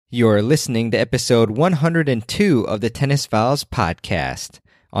You're listening to episode 102 of the Tennis Files podcast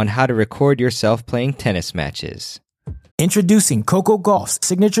on how to record yourself playing tennis matches. Introducing Coco Gauff's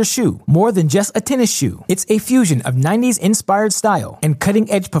signature shoe, more than just a tennis shoe. It's a fusion of 90s-inspired style and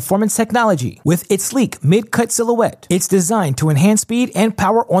cutting-edge performance technology. With its sleek mid-cut silhouette, it's designed to enhance speed and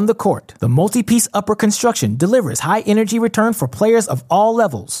power on the court. The multi-piece upper construction delivers high-energy return for players of all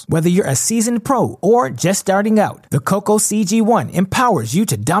levels. Whether you're a seasoned pro or just starting out, the Coco CG1 empowers you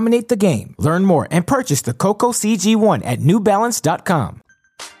to dominate the game. Learn more and purchase the Coco CG1 at NewBalance.com.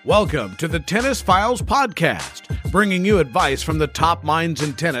 Welcome to the Tennis Files podcast, bringing you advice from the top minds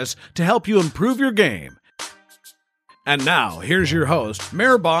in tennis to help you improve your game. And now, here's your host,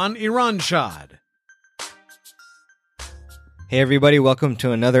 Mehrbon Iranshad. Hey everybody, welcome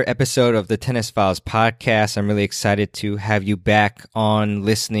to another episode of the Tennis Files podcast. I'm really excited to have you back on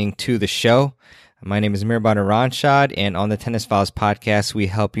listening to the show. My name is Mehrbon Iranshad, and on the Tennis Files podcast, we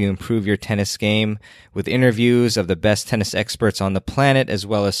help you improve your tennis game with interviews of the best tennis experts on the planet, as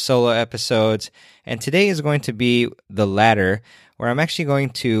well as solo episodes. And today is going to be the latter, where I'm actually going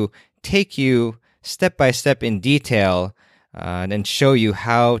to take you step by step in detail and show you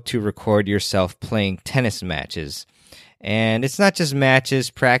how to record yourself playing tennis matches. And it's not just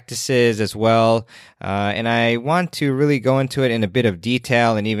matches, practices as well. And I want to really go into it in a bit of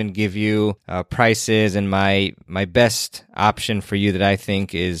detail and even give you prices and my best option for you that I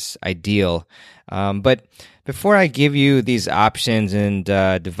think is ideal. But before I give you these options and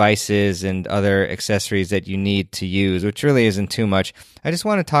devices and other accessories that you need to use, which really isn't too much, I just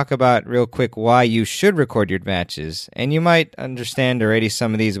want to talk about real quick why you should record your matches. And you might understand already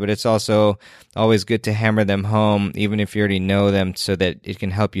some of these, but it's also always good to hammer them home, even if you already know them, so that it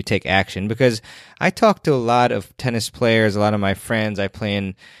can help you take action. Because I talk to a lot of tennis players, a lot of my friends. I play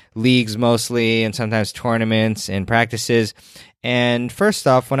in leagues mostly, and sometimes tournaments and practices. And first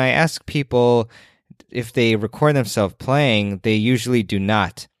off, when I ask people if they record themselves playing, they usually do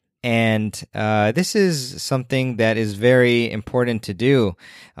not. And this is something that is very important to do.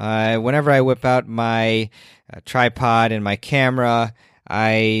 Whenever I whip out my tripod and my camera,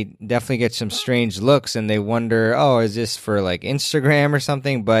 I definitely get some strange looks, and they wonder, oh, is this for like Instagram or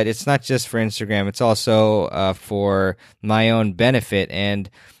something? But it's not just for Instagram. It's also for my own benefit. And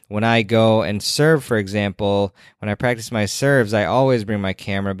when I go and serve, for example, when I practice my serves, I always bring my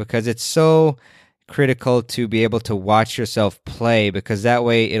camera because it's so critical to be able to watch yourself play, because that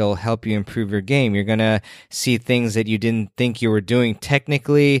way it'll help you improve your game. You're going to see things that you didn't think you were doing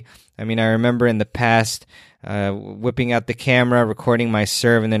technically. I mean, I remember in the past whipping out the camera, recording my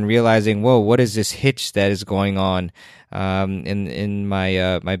serve, and then realizing, whoa, what is this hitch that is going on in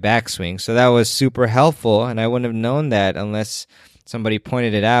my backswing? So that was super helpful, and I wouldn't have known that unless somebody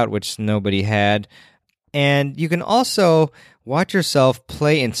pointed it out, which nobody had. And you can also watch yourself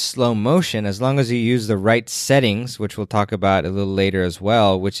play in slow motion as long as you use the right settings, which we'll talk about a little later as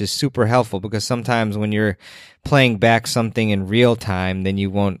well, which is super helpful because sometimes when you're playing back something in real time, then you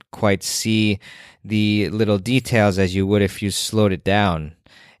won't quite see the little details as you would if you slowed it down.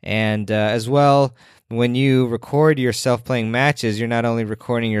 And as well, when you record yourself playing matches, you're not only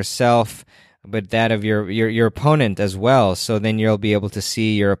recording yourself, but that of your opponent as well. So then you'll be able to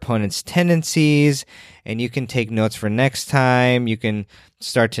see your opponent's tendencies, and you can take notes for next time. You can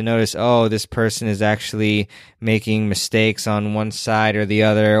start to notice, oh, this person is actually making mistakes on one side or the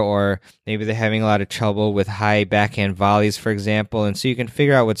other, or maybe they're having a lot of trouble with high backhand volleys, for example. And so you can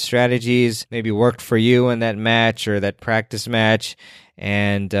figure out what strategies maybe worked for you in that match or that practice match,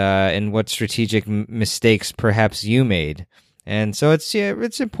 and what strategic mistakes perhaps you made. And so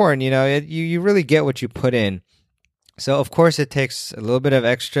it's important, you really get what you put in. So of course it takes a little bit of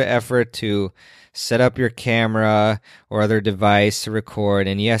extra effort to set up your camera or other device to record.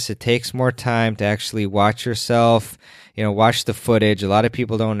 And yes, it takes more time to actually watch yourself, watch the footage. A lot of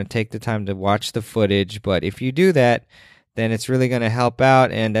people don't want to take the time to watch the footage, but if you do that, then it's really going to help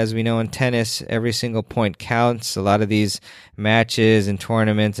out. And as we know in tennis, every single point counts. A lot of these matches and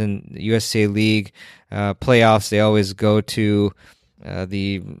tournaments and USA League playoffs, they always go to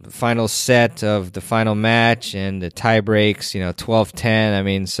the final set of the final match and the tie breaks, 12-10. I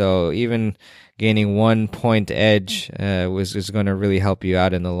mean, so even gaining 1 point edge is going to really help you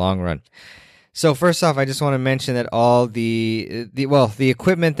out in the long run. So first off, I just want to mention that all the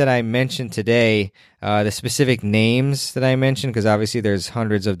equipment that I mentioned today, the specific names that I mentioned, because obviously there's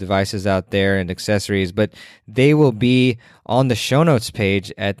hundreds of devices out there and accessories, but they will be on the show notes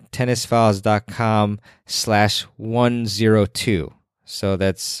page at tennisfiles.com/102. So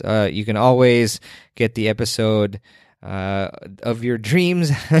that's, you can always get the episode of your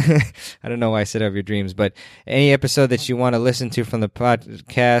dreams. I don't know why I said of your dreams, but any episode that you want to listen to from the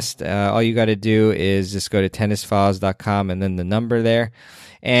podcast, all you got to do is just go to tennisfiles.com and then the number there.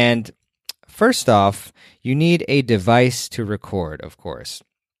 And first off, you need a device to record, of course.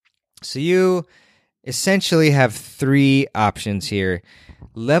 So you essentially have three options here.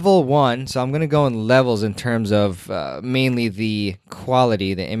 Level 1, so I'm going to go in levels in terms of mainly the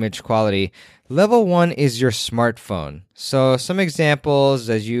quality, the image quality. Level 1 is your smartphone. So some examples,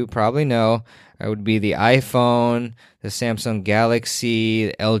 as you probably know, would be the iPhone, the Samsung Galaxy,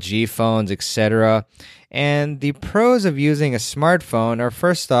 the LG phones, etc. And the pros of using a smartphone are,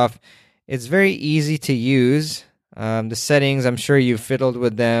 first off, it's very easy to use. The settings, I'm sure you've fiddled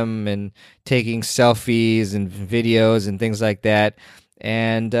with them and taking selfies and videos and things like that.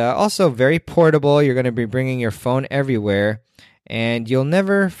 And also very portable. You're going to be bringing your phone everywhere, and you'll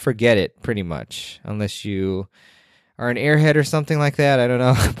never forget it, pretty much, unless you are an airhead or something like that. I don't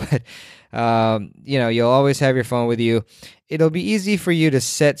know, but you'll always have your phone with you. It'll be easy for you to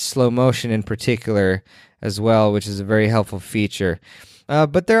set slow motion in particular as well, which is a very helpful feature.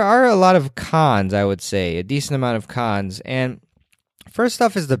 But there are a lot of cons, I would say, a decent amount of cons. And first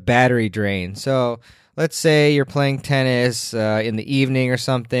off is the battery drain. So let's say you're playing tennis in the evening or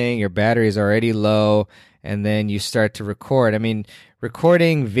something, your battery is already low, and then you start to record. I mean,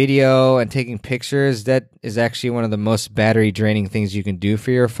 recording video and taking pictures, that is actually one of the most battery draining things you can do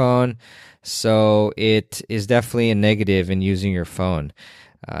for your phone. So it is definitely a negative in using your phone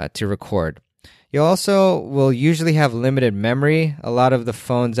to record. You also will usually have limited memory. A lot of the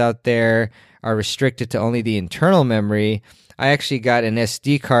phones out there are restricted to only the internal memory. I actually got an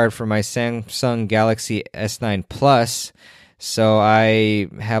SD card for my Samsung Galaxy S9 Plus, so I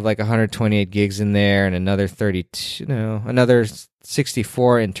have like 128 gigs in there and another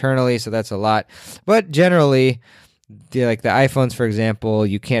 64 internally, so that's a lot. But generally, like the iPhones, for example,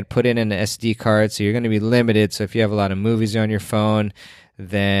 you can't put in an SD card, so you're going to be limited. So if you have a lot of movies on your phone,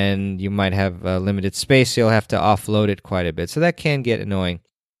 then you might have limited space, so you'll have to offload it quite a bit. So that can get annoying.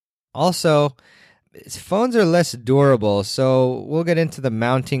 Also, phones are less durable, so we'll get into the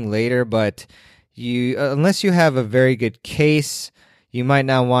mounting later, but unless you have a very good case, you might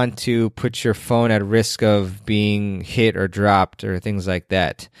not want to put your phone at risk of being hit or dropped or things like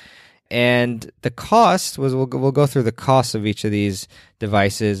that. And the cost we'll go through the cost of each of these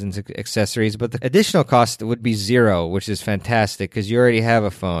devices and accessories, but the additional cost would be zero, which is fantastic because you already have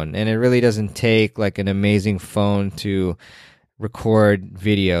a phone, and it really doesn't take like an amazing phone to record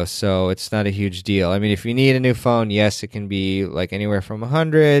video, so it's not a huge deal. I mean, if you need a new phone, yes, it can be like anywhere from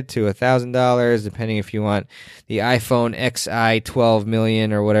 $100 to $1,000, depending if you want the iPhone XI 12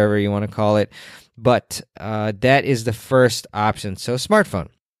 million or whatever you want to call it. But that is the first option, so smartphone.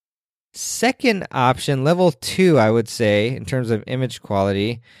 Second option, level 2, I would say, in terms of image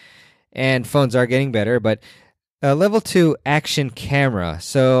quality, and phones are getting better, but level 2, action camera.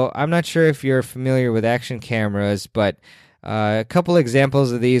 So I'm not sure if you're familiar with action cameras, but a couple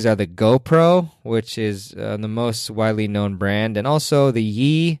examples of these are the GoPro, which is the most widely known brand, and also the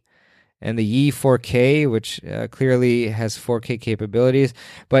Yi and the Yi 4K, which clearly has 4K capabilities.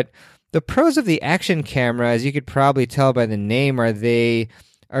 But the pros of the action camera, as you could probably tell by the name, they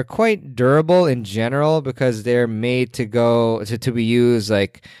are quite durable in general because they're made to be used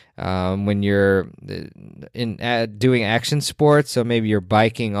like when you're doing action sports. So maybe you're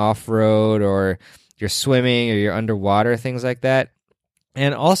biking off-road, or you're swimming, or you're underwater, things like that.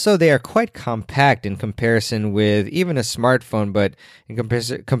 And also they are quite compact in comparison with even a smartphone, but in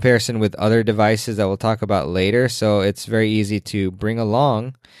comparison with other devices that we'll talk about later. So it's very easy to bring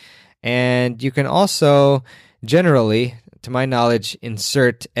along. And you can also generally, to my knowledge,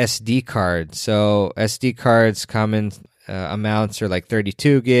 insert SD cards. So SD cards, common amounts are like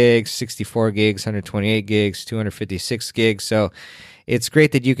 32 gigs, 64 gigs, 128 gigs, 256 gigs. So it's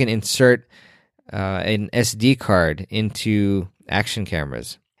great that you can insert an SD card into action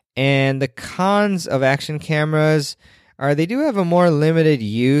cameras. And the cons of action cameras are they do have a more limited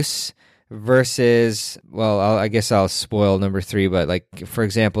use versus, well, I guess I'll spoil number 3, but like, for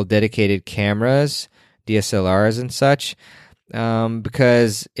example, dedicated cameras, DSLRs and such,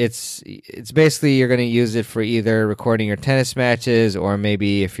 because it's basically you're going to use it for either recording your tennis matches, or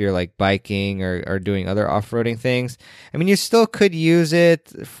maybe if you're like biking or doing other off-roading things. I mean, you still could use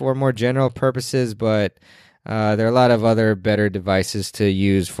it for more general purposes, but there are a lot of other better devices to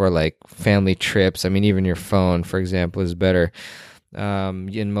use for like family trips. I mean, even your phone, for example, is better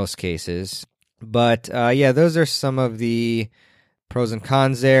in most cases. But yeah, those are some of the pros and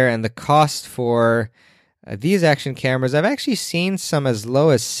cons there. And the cost for these action cameras, I've actually seen some as low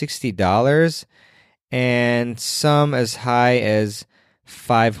as $60. and some as high as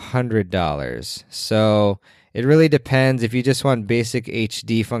 $500. So it really depends. If you just want basic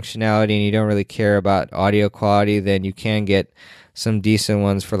HD functionality and you don't really care about audio quality, then you can get some decent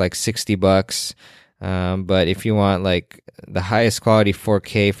ones for like $60. But if you want like the highest quality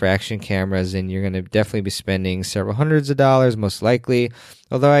 4K for action cameras, then you're going to definitely be spending several hundreds of dollars, most likely.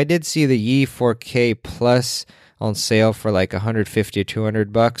 Although I did see the Yi 4K Plus on sale for like $150 or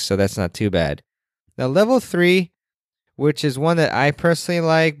 $200, so that's not too bad. Now, level 3, which is one that I personally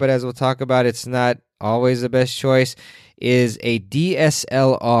like, but as we'll talk about, it's not always the best choice, is a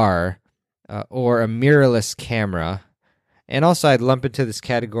DSLR or a mirrorless camera. And also, I'd lump into this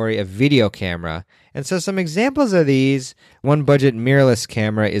category a video camera. And so some examples of these, one budget mirrorless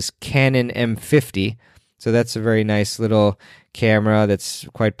camera is Canon M50. So that's a very nice little camera that's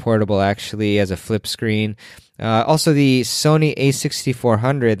quite portable, actually, as a flip screen. Also, the Sony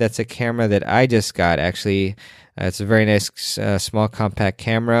a6400, that's a camera that I just got, actually. It's a very nice small compact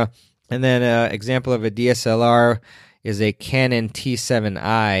camera. And then an example of a DSLR is a Canon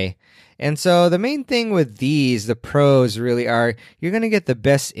T7i. And so the main thing with these, the pros really are, you're going to get the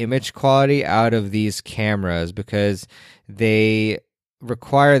best image quality out of these cameras because they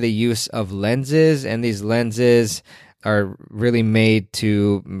require the use of lenses, and these lenses are really made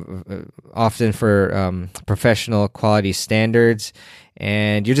to often for professional quality standards,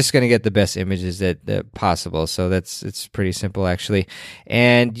 and you're just going to get the best images that possible. So it's pretty simple, actually.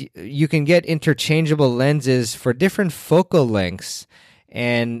 And you can get interchangeable lenses for different focal lengths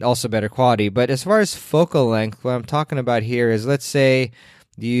and also better quality. But as far as focal length, what I'm talking about here is, let's say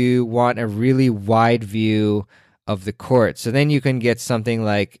you want a really wide view of the court. So then you can get something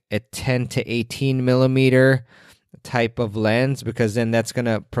like a 10 to 18 millimeter type of lens, because then that's going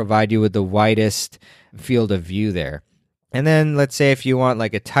to provide you with the widest field of view there. And then let's say if you want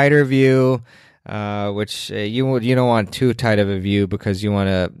like a tighter view, which you don't want too tight of a view because you want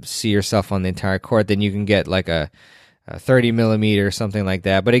to see yourself on the entire court, then you can get like a 30 millimeter, something like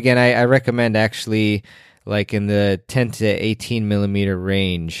that. But again, I recommend actually like in the 10 to 18 millimeter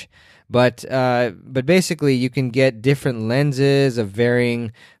range. But basically, you can get different lenses of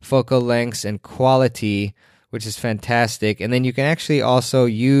varying focal lengths and quality, which is fantastic. And then you can actually also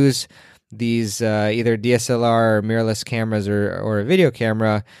use these either DSLR or mirrorless cameras or a video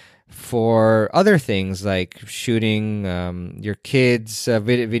camera for other things like shooting your kids,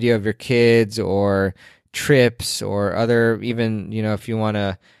 video of your kids, or trips, or other, even, if you want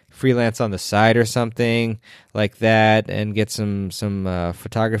to freelance on the side or something like that and get some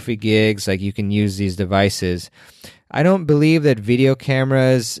photography gigs, like you can use these devices. I don't believe that video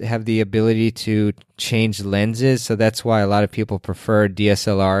cameras have the ability to change lenses, so that's why a lot of people prefer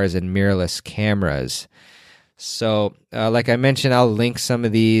DSLRs and mirrorless cameras. So, like I mentioned, I'll link some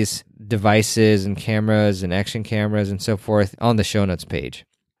of these devices and cameras and action cameras and so forth on the show notes page.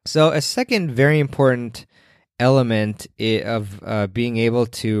 So a second very important element of being able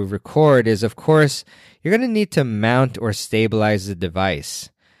to record is, of course, you're going to need to mount or stabilize the device.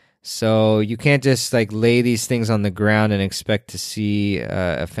 So you can't just like lay these things on the ground and expect to see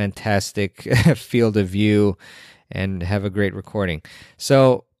a fantastic field of view and have a great recording.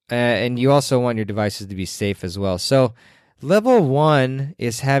 So, and you also want your devices to be safe as well. So level 1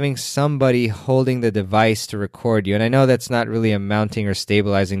 is having somebody holding the device to record you. And I know that's not really a mounting or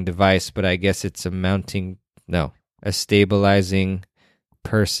stabilizing device, but I guess it's a stabilizing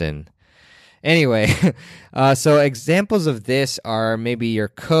person. Anyway, so examples of this are maybe your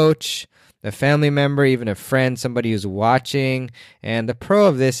coach, a family member, even a friend, somebody who's watching. And the pro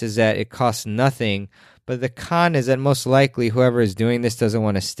of this is that it costs nothing. But the con is that most likely whoever is doing this doesn't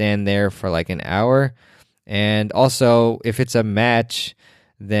want to stand there for like an hour. And also, if it's a match,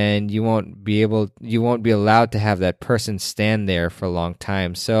 then you won't be allowed to have that person stand there for a long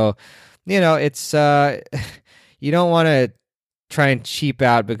time. So, it's you don't want to try and cheap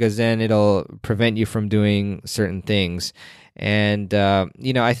out, because then it'll prevent you from doing certain things. And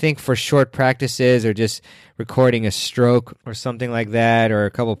I think for short practices or just recording a stroke or something like that, or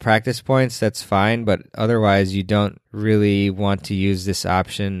a couple practice points, that's fine. But otherwise, you don't really want to use this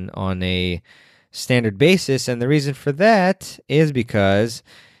option on a standard basis. And the reason for that is because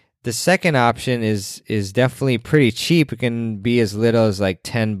the second option is definitely pretty cheap. It can be as little as like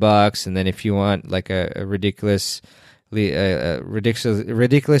 $10, and then if you want like a ridiculously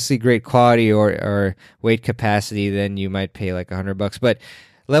great quality or weight capacity, then you might pay like $100. But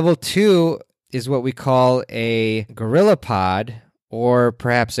level 2 is what we call a GorillaPod, or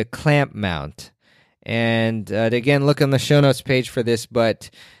perhaps a clamp mount. And again, look on the show notes page for this, but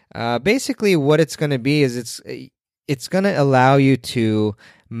basically what it's going to be is it's going to allow you to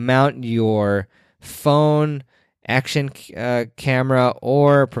mount your phone, action camera,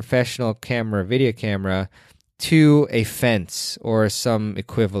 or professional camera, video camera, to a fence or some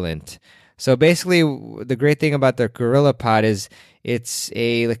equivalent. So basically, the great thing about the GorillaPod is it's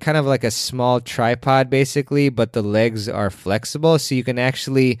a kind of like a small tripod, basically, but the legs are flexible, so you can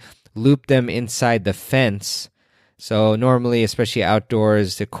actually loop them inside the fence. So normally, especially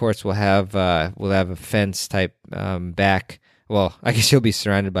outdoors, the courts will have a fence type back. Well, I guess you'll be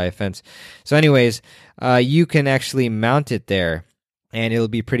surrounded by a fence. So anyways, you can actually mount it there, and it'll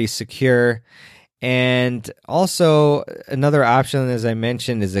be pretty secure. And also, another option, as I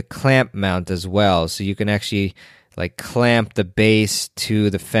mentioned, is a clamp mount as well. So you can actually like clamp the base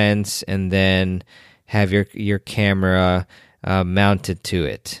to the fence and then have your camera mounted to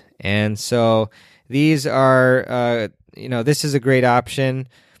it. And so these are, this is a great option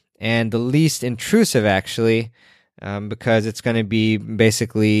and the least intrusive, actually, because it's going to be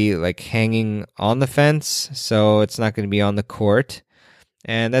basically like hanging on the fence. So it's not going to be on the court.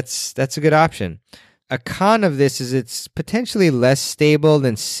 And that's a good option. A con of this is it's potentially less stable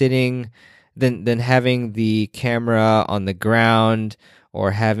than having the camera on the ground or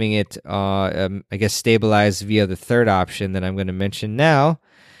having it, stabilized via the third option that I'm going to mention now.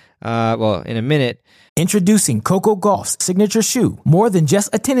 In a minute. Introducing Coco Gauff's signature shoe. More than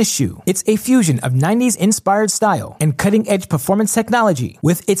just a tennis shoe, it's a fusion of 90s inspired style and cutting-edge performance technology.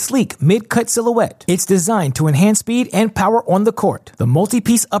 With its sleek mid-cut silhouette, it's designed to enhance speed and power on the court. The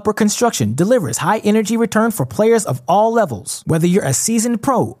multi-piece upper construction delivers high-energy return for players of all levels. Whether you're a seasoned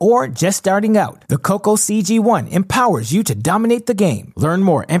pro or just starting out, the Coco CG1 empowers you to dominate the game. Learn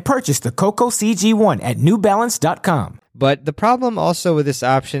more and purchase the Coco CG1 at NewBalance.com. But the problem also with this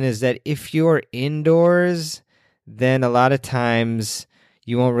option is that if you're indoors, then a lot of times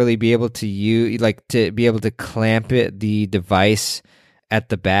you won't really be able to clamp the device at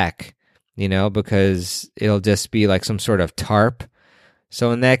the back, because it'll just be like some sort of tarp.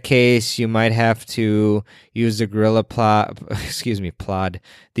 So in that case, you might have to use the GorillaPod,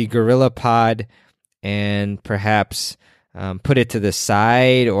 and perhaps put it to the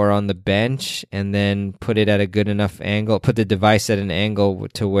side or on the bench, and then put it at a good enough angle, put the device at an angle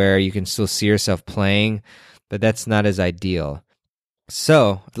to where you can still see yourself playing, but that's not as ideal.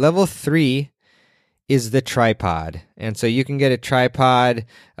 So level 3 is the tripod. And so you can get a tripod,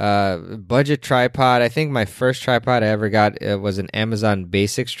 budget tripod. I think my first tripod I ever got was an Amazon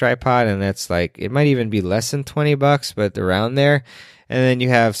Basics tripod, and that's like, it might even be less than $20, but around there. And then you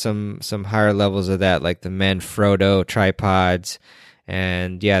have some higher levels of that, like the Manfrotto tripods,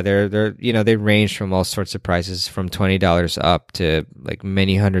 and yeah, they range from all sorts of prices, from $20 up to like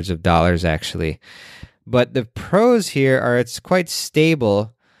many hundreds of dollars actually. But the pros here are it's quite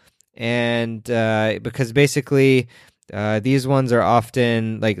stable, and because basically these ones are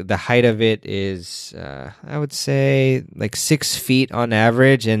often like the height of it is I would say like 6 feet on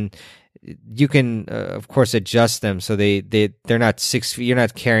average, and you can, of course, adjust them so they're not 6 feet. You're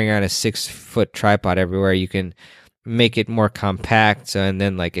not carrying around a 6-foot tripod everywhere. You can make it more compact, and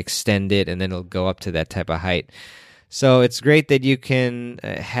then like extend it, and then it'll go up to that type of height. So it's great that you can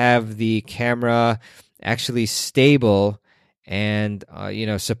have the camera actually stable and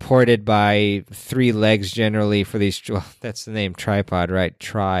supported by 3 legs generally for these. Well, that's the name, tripod, right?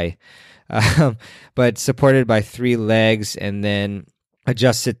 But supported by 3 legs, and then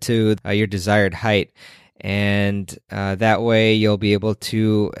adjust it to your desired height, and that way you'll be able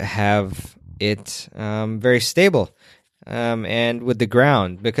to have it very stable and with the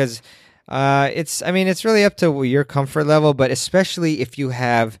ground, because it's really up to your comfort level, but especially if you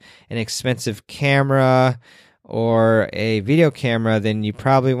have an expensive camera or a video camera, then you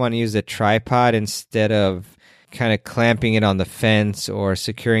probably want to use a tripod instead of kind of clamping it on the fence or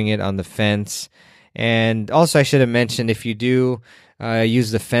securing it on the fence. And also, I should have mentioned, if you do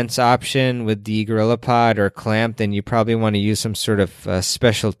use the fence option with the GorillaPod or clamp, then you probably want to use some sort of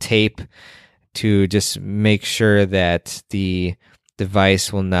special tape to just make sure that the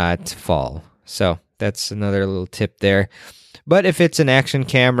device will not fall. So that's another little tip there. But if it's an action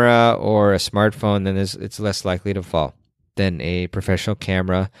camera or a smartphone, then it's less likely to fall than a professional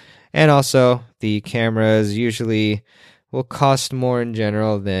camera. And also, the cameras usually will cost more in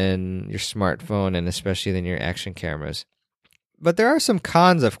general than your smartphone, and especially than your action cameras. But there are some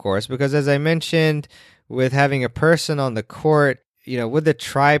cons, of course, because as I mentioned, with having a person on the court, with the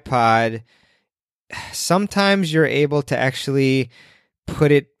tripod, sometimes you're able to actually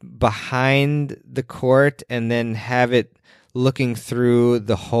put it behind the court and then have it looking through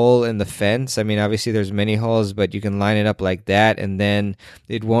the hole in the fence. I mean, obviously there's many holes, but you can line it up like that, and then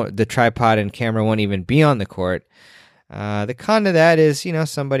the tripod and camera won't even be on the court. The con to that is,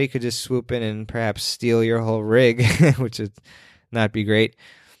 somebody could just swoop in and perhaps steal your whole rig, which would not be great.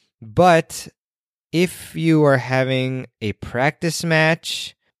 But if you are having a practice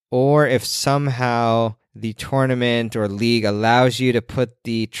match, or if somehow the tournament or league allows you to put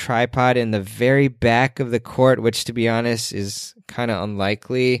the tripod in the very back of the court, which to be honest is kind of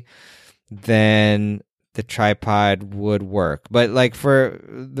unlikely, then the tripod would work. But like for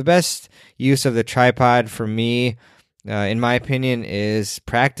the best use of the tripod for me, in my opinion, is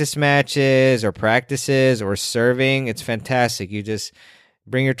practice matches or practices or serving. It's fantastic. You just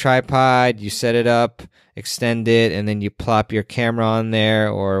bring your tripod, you set it up, extend it, and then you plop your camera on there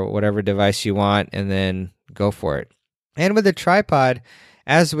or whatever device you want, and then go for it. And with the tripod,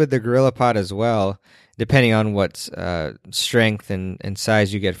 as with the GorillaPod as well, depending on what strength and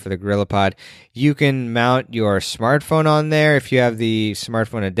size you get for the GorillaPod, you can mount your smartphone on there. If you have the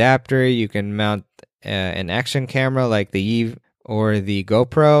smartphone adapter, you can mount an action camera like the Eve or the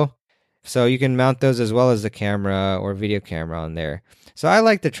GoPro. So you can mount those as well as the camera or video camera on there. So I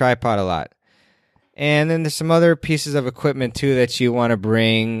like the tripod a lot. And then there's some other pieces of equipment too that you want to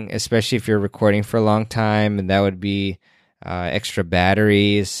bring, especially if you're recording for a long time, and that would be extra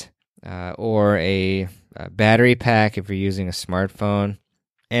batteries or a battery pack if you're using a smartphone.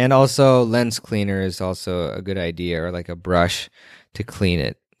 And also lens cleaner is also a good idea, or like a brush to clean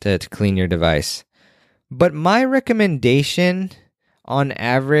it, to clean your device. But my recommendation on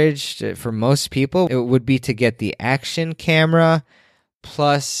average for most people, it would be to get the action camera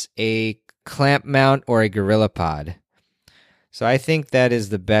plus a clamp mount or a GorillaPod. So I think that is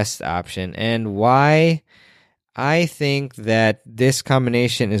the best option. And why? I think that this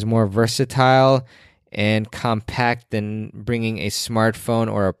combination is more versatile and compact than bringing a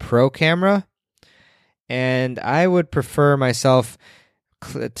smartphone or a pro camera. And I would prefer myself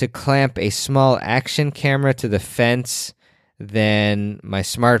to clamp a small action camera to the fence than my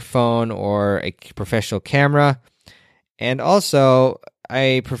smartphone or a professional camera. And also,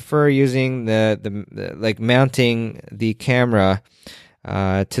 I prefer using the like mounting the camera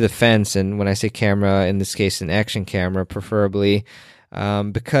to the fence. And when I say camera, in this case, an action camera, preferably,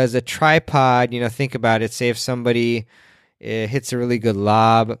 because a tripod, think about it. Say if somebody hits a really good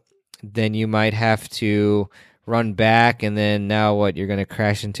lob, then you might have to run back, and then now what? You're going to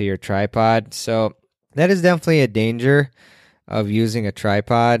crash into your tripod. So that is definitely a danger of using a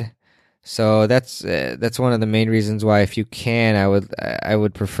tripod. So that's one of the main reasons why, if you can, I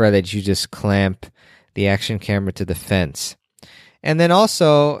would prefer that you just clamp the action camera to the fence. And then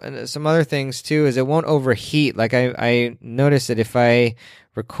also some other things too is it won't overheat. Like I noticed that if I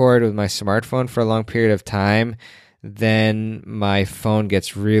record with my smartphone for a long period of time, then my phone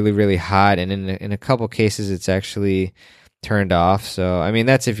gets really, really hot, and in a couple cases it's actually turned off. So I mean,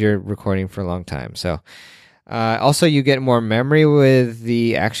 that's if you're recording for a long time. So also, you get more memory with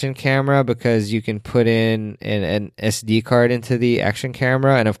the action camera because you can put in an SD card into the action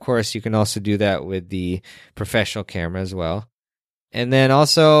camera. And of course, you can also do that with the professional camera as well. And then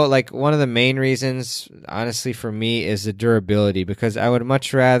also, like, one of the main reasons, honestly, for me is the durability, because I would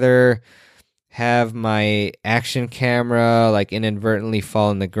much rather have my action camera like inadvertently fall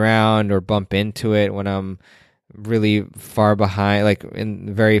on the ground or bump into it when I'm really far behind, like in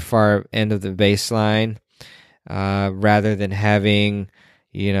the very far end of the baseline. Rather than having,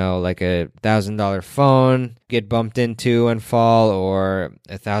 like $1,000 phone get bumped into and fall, or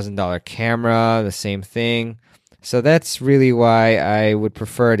 $1,000 camera, the same thing. So that's really why I would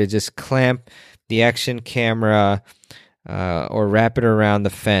prefer to just clamp the action camera or wrap it around the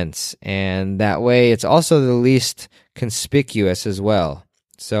fence. And that way it's also the least conspicuous as well.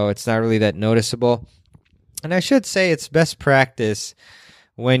 So it's not really that noticeable. And I should say it's best practice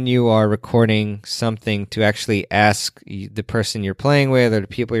when you are recording something to actually ask the person you're playing with or the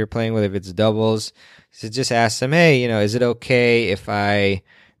people you're playing with, if it's doubles, to just ask them, hey, is it okay if I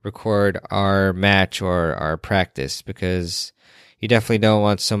record our match or our practice? Because you definitely don't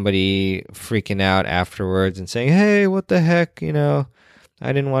want somebody freaking out afterwards and saying, hey, what the heck, I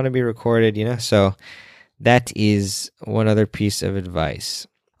didn't want to be recorded, So that is one other piece of advice.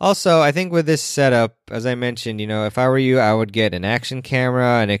 Also, I think with this setup, as I mentioned, if I were you, I would get an action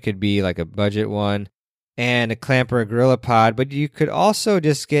camera, and it could be like a budget one, and a clamp or a GorillaPod, but you could also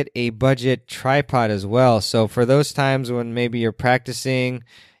just get a budget tripod as well. So for those times when maybe you're practicing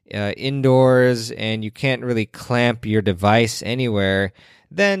indoors and you can't really clamp your device anywhere,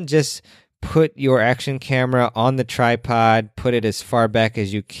 then just put your action camera on the tripod, put it as far back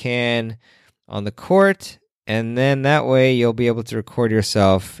as you can on the court, and then that way you'll be able to record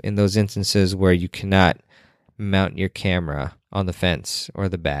yourself in those instances where you cannot mount your camera on the fence or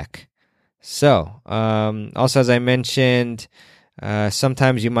the back. So, also as I mentioned,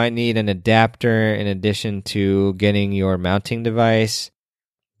 sometimes you might need an adapter in addition to getting your mounting device,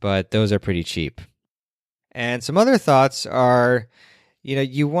 but those are pretty cheap. And some other thoughts are,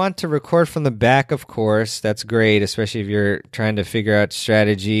 you want to record from the back, of course. That's great, especially if you're trying to figure out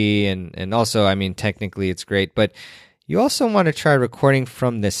strategy. And also, technically it's great, but you also want to try recording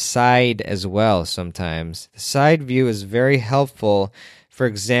from the side as well sometimes. The side view is very helpful. For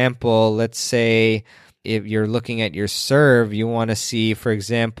example, let's say if you're looking at your serve, you want to see, for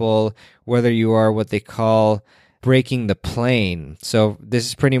example, whether you are what they call breaking the plane. So this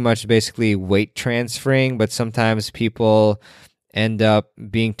is pretty much basically weight transferring, but sometimes people end up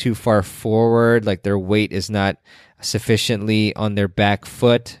being too far forward, like their weight is not sufficiently on their back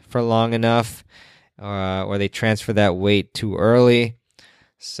foot for long enough, or they transfer that weight too early.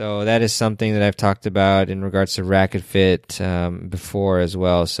 So that is something that I've talked about in regards to Racket Fit before as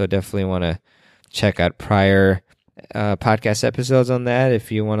well. So definitely want to check out prior podcast episodes on that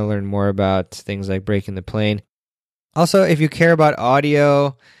if you want to learn more about things like breaking the plane. Also, if you care about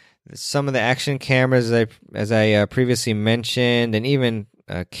audio, some of the action cameras, as I previously mentioned, and even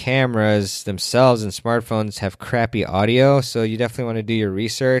cameras themselves and smartphones have crappy audio, so you definitely want to do your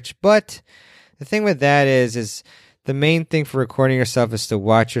research. But the thing with that is the main thing for recording yourself is to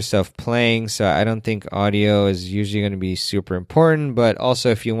watch yourself playing, so I don't think audio is usually going to be super important. But also,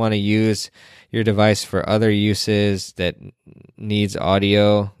 if you want to use your device for other uses that needs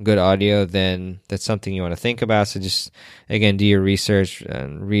good audio, then that's something you want to think about. So just, again, do your research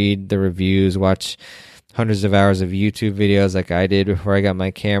and read the reviews, watch hundreds of hours of YouTube videos like I did before I got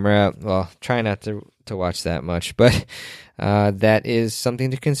my camera. Well, try not to watch that much, but that is something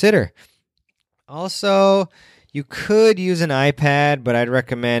to consider. Also, you could use an iPad, but I'd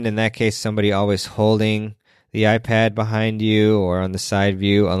recommend in that case somebody always holding the iPad behind you or on the side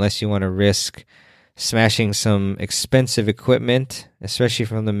view, unless you want to risk smashing some expensive equipment, especially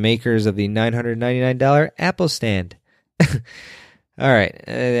from the makers of the $999 Apple stand. All right,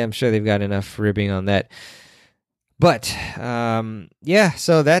 I'm sure they've got enough ribbing on that. But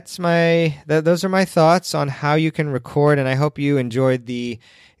so those are my thoughts on how you can record, and I hope you enjoyed the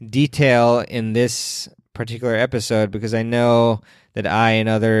detail in this particular episode, because I know that I and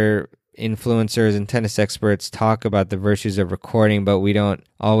other influencers and tennis experts talk about the virtues of recording, but we don't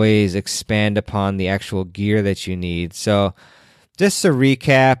always expand upon the actual gear that you need. So just to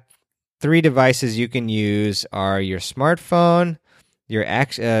recap, 3 devices you can use are your smartphone,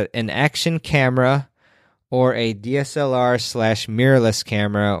 an action camera, or a DSLR/mirrorless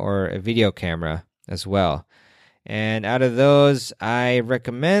camera, or a video camera as well. And out of those, I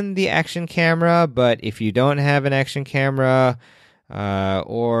recommend the action camera, but if you don't have an action camera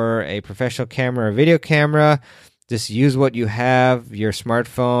or a professional camera or video camera, just use what you have. Your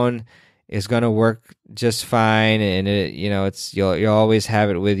smartphone is going to work just fine, and you'll always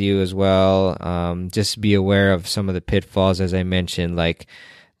have it with you as well. Just be aware of some of the pitfalls, as I mentioned, like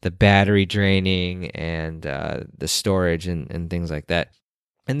the battery draining and the storage and things like that.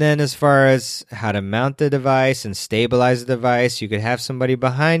 And then as far as how to mount the device and stabilize the device, you could have somebody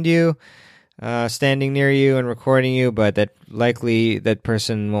behind you, standing near you and recording you, but that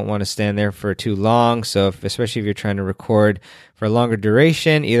person won't want to stand there for too long. So especially if you're trying to record for a longer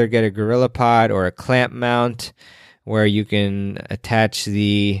duration, either get a GorillaPod or a clamp mount where you can attach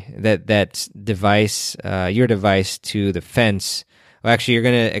that device, your device, to the fence. Well, actually, you're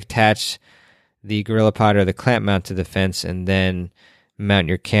going to attach the GorillaPod or the clamp mount to the fence and then mount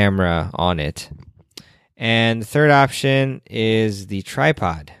your camera on it. And the third option is the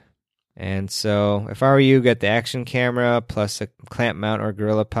tripod. And so if I were you, get the action camera plus a clamp mount or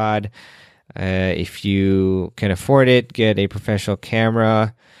GorillaPod. If you can afford it, get a professional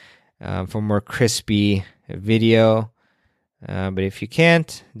camera for more crispy video. But if you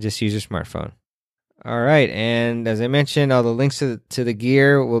can't, just use your smartphone. All right, and as I mentioned, all the links to the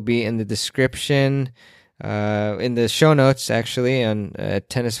gear will be in the description, in the show notes, actually, on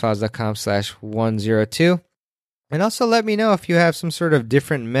tennisfiles.com/102. And also let me know if you have some sort of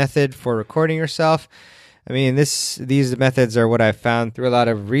different method for recording yourself. I mean, these methods are what I've found through a lot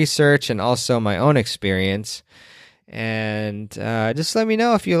of research and also my own experience. And just let me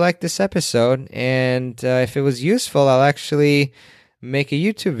know if you like this episode. And if it was useful, I'll actually make a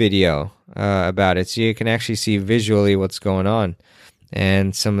YouTube video about it, so you can actually see visually what's going on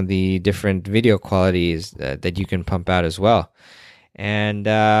and some of the different video qualities that you can pump out as well. And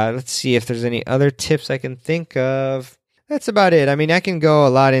let's see if there's any other tips I can think of. That's about it. I mean, I can go a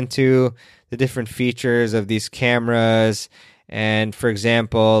lot into the different features of these cameras And for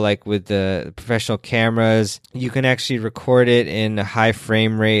example, like with the professional cameras, you can actually record it in a high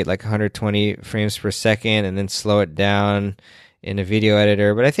frame rate, like 120 frames per second, and then slow it down in a video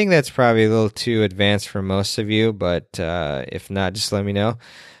editor. But I think that's probably a little too advanced for most of you, but if not, just let me know.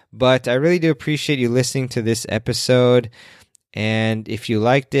 But I really do appreciate you listening to this episode. And if you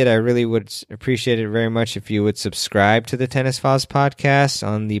liked it, I really would appreciate it very much if you would subscribe to the Tennis Files podcast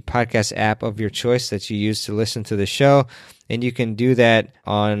on the podcast app of your choice that you use to listen to the show. And you can do that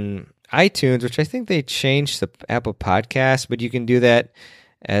on iTunes, which I think they changed the Apple Podcast, but you can do that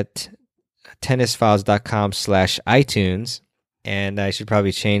at tennisfiles.com/iTunes. And I should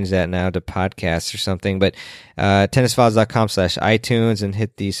probably change that now to podcasts or something, but tennisfiles.com/iTunes and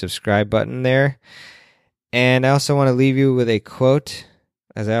hit the subscribe button there. And I also want to leave you with a quote,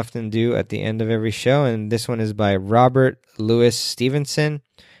 as I often do at the end of every show, and this one is by Robert Louis Stevenson.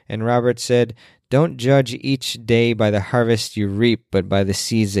 And Robert said, "Don't judge each day by the harvest you reap, but by the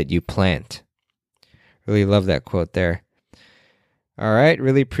seeds that you plant." Really love that quote there. All right,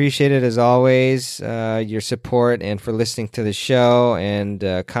 really appreciate it as always, your support and for listening to the show and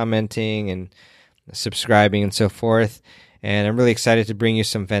commenting and subscribing and so forth. And I'm really excited to bring you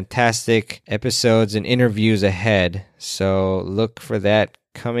some fantastic episodes and interviews ahead. So look for that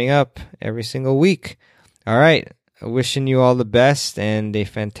coming up every single week. All right. Wishing you all the best and a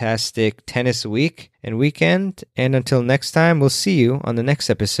fantastic tennis week and weekend. And until next time, we'll see you on the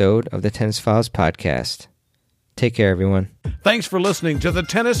next episode of the Tennis Files podcast. Take care, everyone. Thanks for listening to the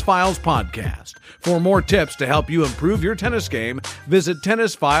Tennis Files podcast. For more tips to help you improve your tennis game, visit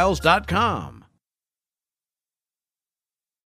tennisfiles.com.